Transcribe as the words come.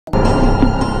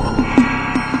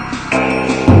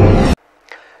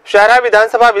शहरा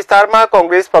विधानसभा विस्तार में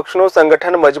कांग्रेस पक्षનું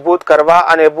संगठन मजबूत करवा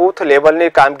અને बूथ लेवलની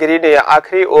કામગીરીને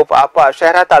આખરી ઓપ આપવા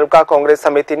શહેરા તાલુકા કોંગ્રેસ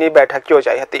સમિતિની બેઠક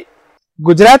યોજાઈ હતી।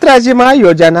 गुजरात राज्य में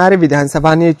योजानार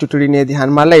विधानसभा की चूंटणी ने ध्यान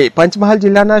में लई पंचमहाल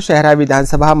जिल्लाना शहरा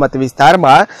विधानसभा मत विस्तार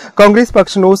में कांग्रेस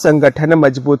पक्षનું संगठन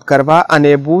मजबूत करवा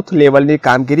અને बूथ लेवलની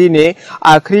कामगीरीने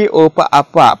आखरी ओप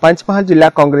आपवा पंचमहाल जिल्ला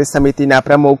कांग्रेस समितिना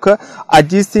प्रमुख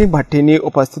अजीत सिंह भट्टीनी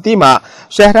उपस्थिति में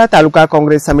शहरा तालुका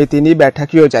कांग्रेस समितिनी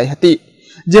बैठक योजाई हती।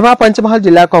 जेमा पंचमहाल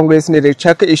जिला कांग्रेस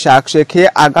निरीक्षक इशाक शेखे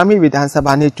आगामी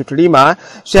विधानसभा की चूंटणी में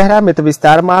शहरा मत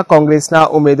विस्तार में कांग्रेसना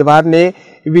उम्मीदवार ने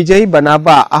विजयी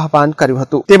बनावा आह्वान कर्युं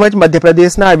हतुं। तेमज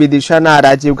मध्यप्रदेशना विदिशाना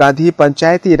राजीव गांधी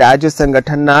पंचायती राज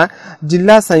संगठनना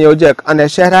जिला संयोजक और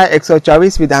शहरा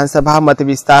 124 विधानसभा मत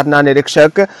विस्तारना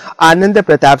निरीक्षक आनंद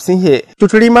प्रताप सिंहे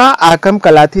चूंटणी में आकम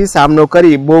कलाथी सामनो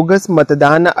करी बोगस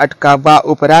मतदान अटकाववा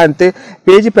उपरांत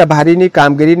पेज प्रभारीनी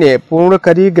कामगीरीने पूर्ण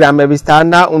करी ग्राम्य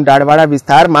विस्तारना उंडाळवाळा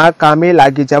विस्तार में कामे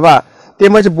लागी जवा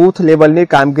तेमज बूथ लेवलनी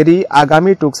कामगीरी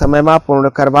आगामी टूंक समय में पूर्ण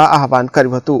करवा आह्वान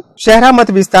कर्युं हतुं। शहरा मत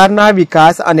विस्तारना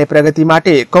विकास अने प्रगति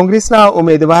माटे कांग्रेसना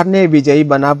उम्मीदवारने विजयी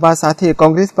बनाववा साथे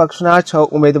कांग्रेस पक्षना 6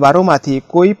 उम्मीदवारोमांथी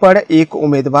कोई पण एक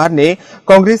उम्मीदवारने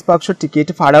कांग्रेस पक्ष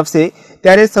टिकिट फाळवशे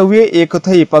त्यारे सौए एक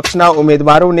थई पक्षना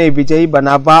उम्मीदवारोने विजयी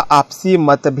बनाववा आपसी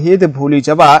मतभेद भूली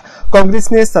जवा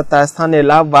कांग्रेसने सत्ता स्थाने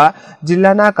लाववा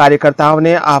जिल्लाना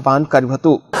कार्यकर्ताओने आह्वान कर्युं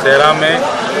हतुं। शहरा में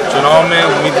चुनाव में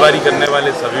उम्मीदवारी करने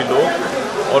वाले सभी लोग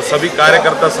और सभी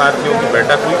कार्यकर्ता साथियों की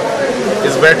बैठक हुई।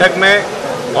 इस बैठक में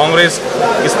कांग्रेस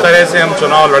किस तरह से हम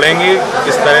चुनाव लड़ेंगे,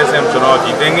 किस तरह से हम चुनाव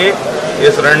जीतेंगे,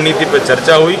 इस रणनीति पर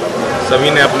चर्चा हुई।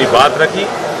 सभी ने अपनी बात रखी।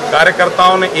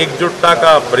 कार्यकर्ताओं ने एकजुटता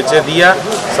का परिचय दिया।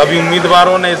 सभी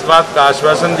उम्मीदवारों ने इस बात का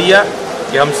आश्वासन दिया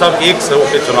कि हम सब एक से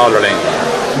होकर चुनाव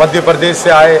लड़ेंगे। मध्य प्रदेश से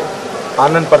आए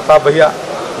आनंद प्रताप भैया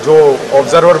जो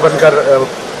ऑब्जर्वर बनकर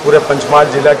पूरे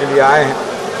पंचमहाल जिला के लिए आए हैं,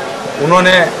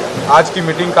 उन्होंने आज की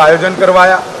मीटिंग का आयोजन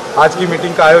करवाया। आज की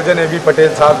मीटिंग का आयोजन ए.बी. पटेल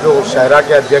साहब जो शहरा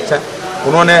के अध्यक्ष हैं,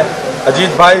 उन्होंने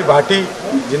अजीत भाई भाटी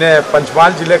जिन्हें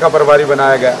पंचमहाल जिले का प्रभारी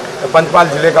बनाया गया, पंचमहाल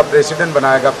जिले का प्रेसिडेंट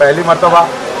बनाया गया, पहली मरतबा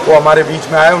वो हमारे बीच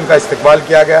में आए, उनका इस्तकबाल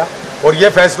किया गया और ये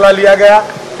फैसला लिया गया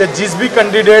कि जिस भी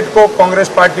कैंडिडेट को कांग्रेस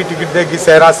पार्टी टिकट देगी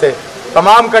शहरा से,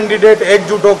 तमाम कैंडिडेट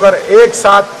एकजुट होकर एक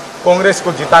साथ कांग्रेस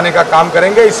को जिताने का काम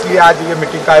करेंगे। इसलिए आज ये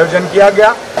मीटिंग का आयोजन किया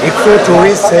गया।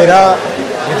 124 शहरा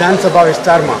विधानसभा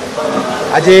विस्तार में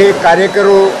आज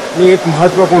कार्यकरों की एक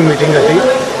महत्वपूर्ण मीटिंग थी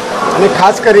और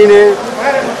खास करीने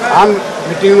आ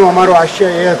मीटिंग अमारो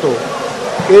आशय ये हतो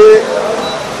कि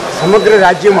समग्र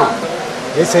राज्य में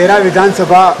ये शहरा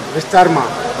विधानसभा विस्तार में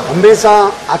हमेशा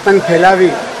आतंक फैलावी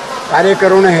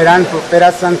कार्यकरों ने हैरान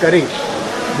पेरासान करी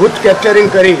बूथ कैप्चरिंग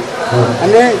करी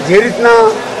अने जे रीतना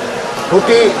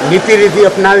खोटी नीति रीति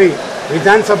अपनावी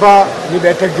विधानसभा की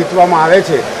बैठक जीतवामां आवे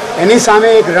छे एनी सामे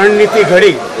एक रणनीति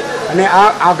घड़ी अने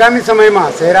आगामी समय में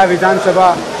शहरा विधानसभा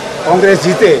कांग्रेस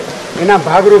जीते एना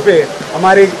भागरूपे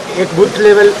अमारी एक बूथ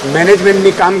लेवल मैनेजमेंट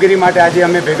की कामगीरी माटे आज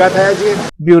अमे भेगा थया छीए।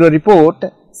 Bureau report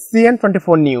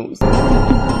CN24 news.